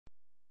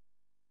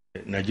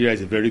Nigeria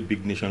is a very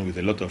big nation with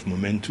a lot of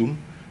momentum,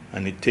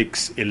 and it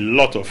takes a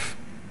lot of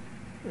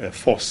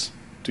force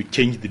to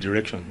change the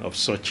direction of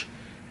such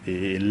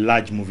a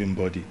large moving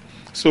body.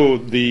 So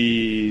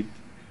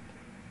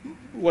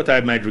what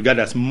I might regard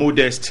as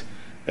modest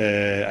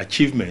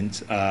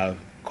achievements are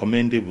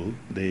commendable.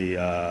 They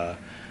are,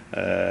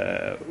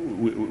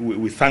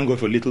 we thank God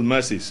for little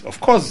mercies. Of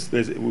course,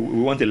 we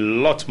want a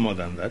lot more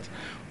than that.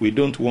 We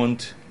don't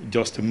want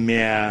just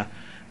mere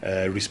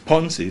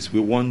responses.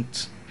 We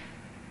want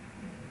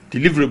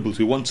deliverables.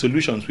 We want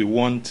solutions. We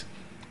want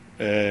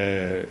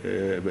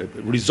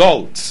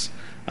results.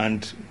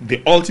 And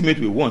the ultimate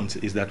we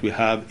want is that we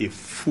have a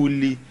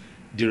fully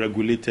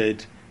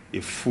deregulated, a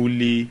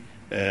fully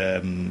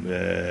a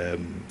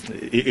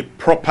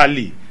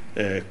properly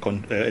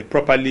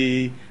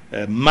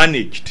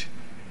managed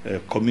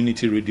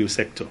community radio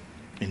sector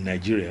in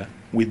Nigeria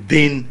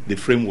within the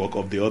framework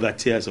of the other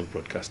tiers of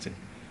broadcasting.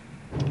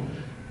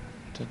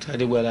 Dr.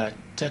 Adegbola,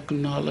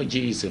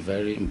 technology is a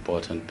very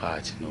important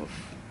part of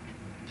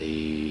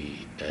the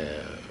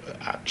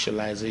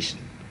actualization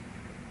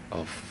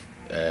of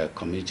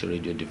community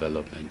radio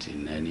development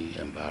in any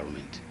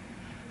environment.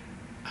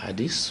 At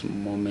this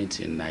moment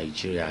in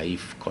Nigeria,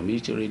 if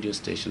community radio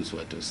stations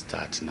were to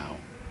start now,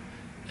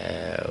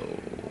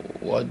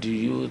 what do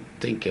you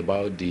think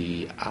about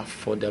the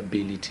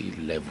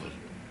affordability level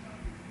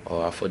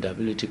or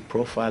affordability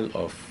profile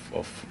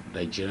of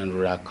Nigerian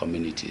rural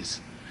communities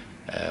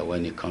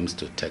when it comes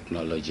to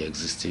technology,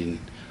 existing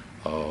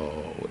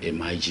or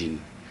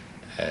emerging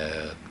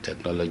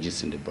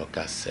technologies in the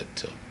broadcast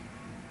sector?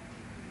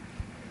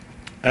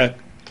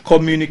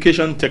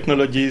 Communication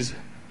technologies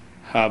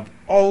have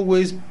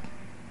always,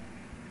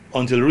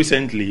 until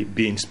recently,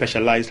 been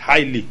specialized,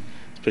 highly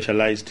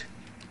specialized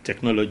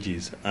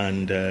technologies,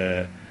 and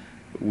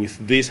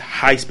with this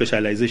high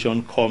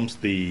specialization comes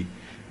the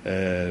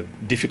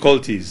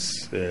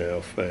difficulties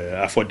of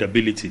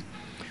affordability.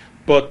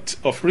 But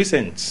of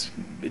recent,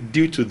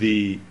 due to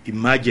the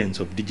emergence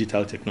of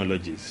digital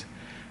technologies,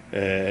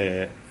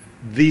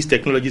 these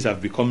technologies have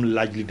become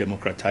largely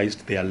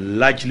democratized. They are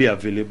largely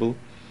available,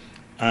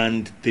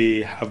 and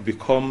they have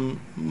become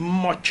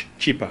much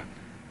cheaper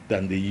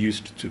than they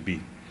used to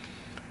be.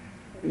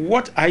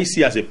 What I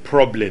see as a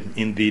problem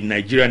in the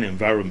Nigerian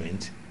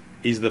environment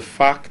is the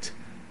fact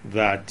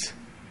that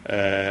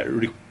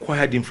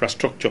required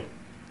infrastructure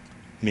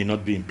may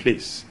not be in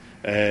place.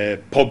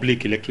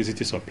 Public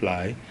electricity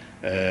supply,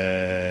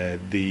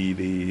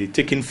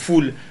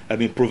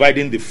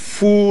 providing the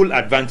full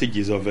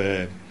advantages of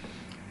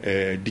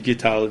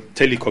digital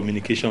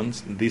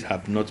telecommunications. These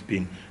have not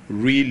been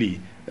really,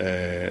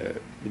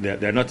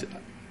 they're not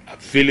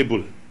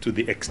available to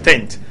the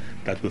extent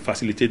that will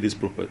facilitate these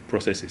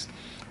processes.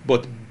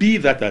 But be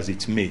that as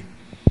it may,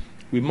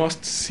 we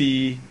must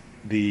see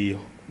the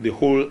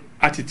whole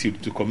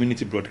attitude to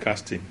community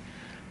broadcasting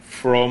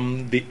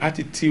from the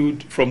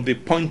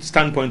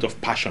standpoint of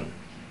passion.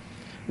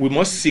 We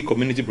must see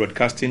community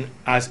broadcasting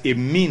as a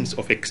means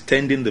of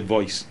extending the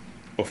voice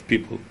of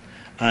people.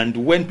 And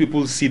when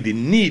people see the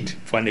need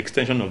for an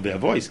extension of their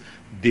voice,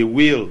 they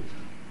will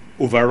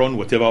overrun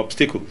whatever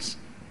obstacles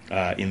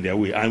in their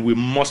way. And we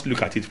must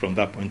look at it from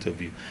that point of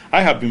view.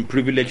 I have been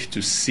privileged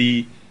to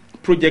see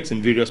projects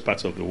in various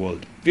parts of the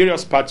world,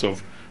 various parts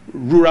of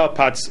rural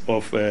parts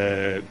of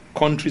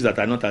countries that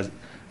are not as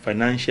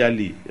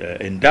financially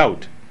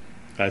endowed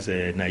as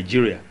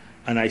Nigeria.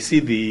 And I see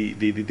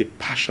the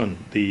passion,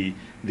 the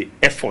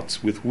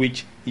efforts with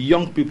which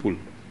young people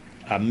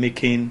are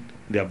making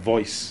their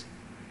voice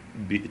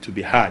to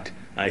be heard,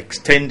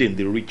 extending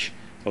the reach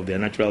of their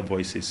natural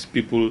voices.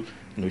 People,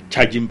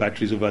 charging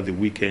batteries over the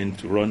weekend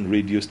to run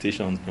radio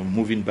stations,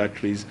 moving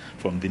batteries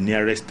from the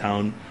nearest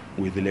town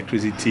with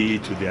electricity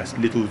to their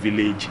little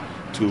village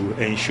to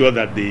ensure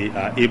that they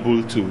are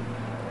able to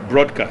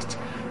broadcast.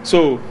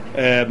 So,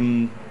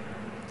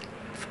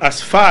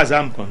 as far as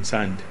I'm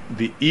concerned,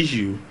 the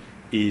issue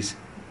is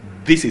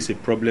this is a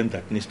problem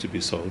that needs to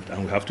be solved,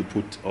 and we have to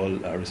put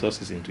all our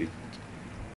resources into it.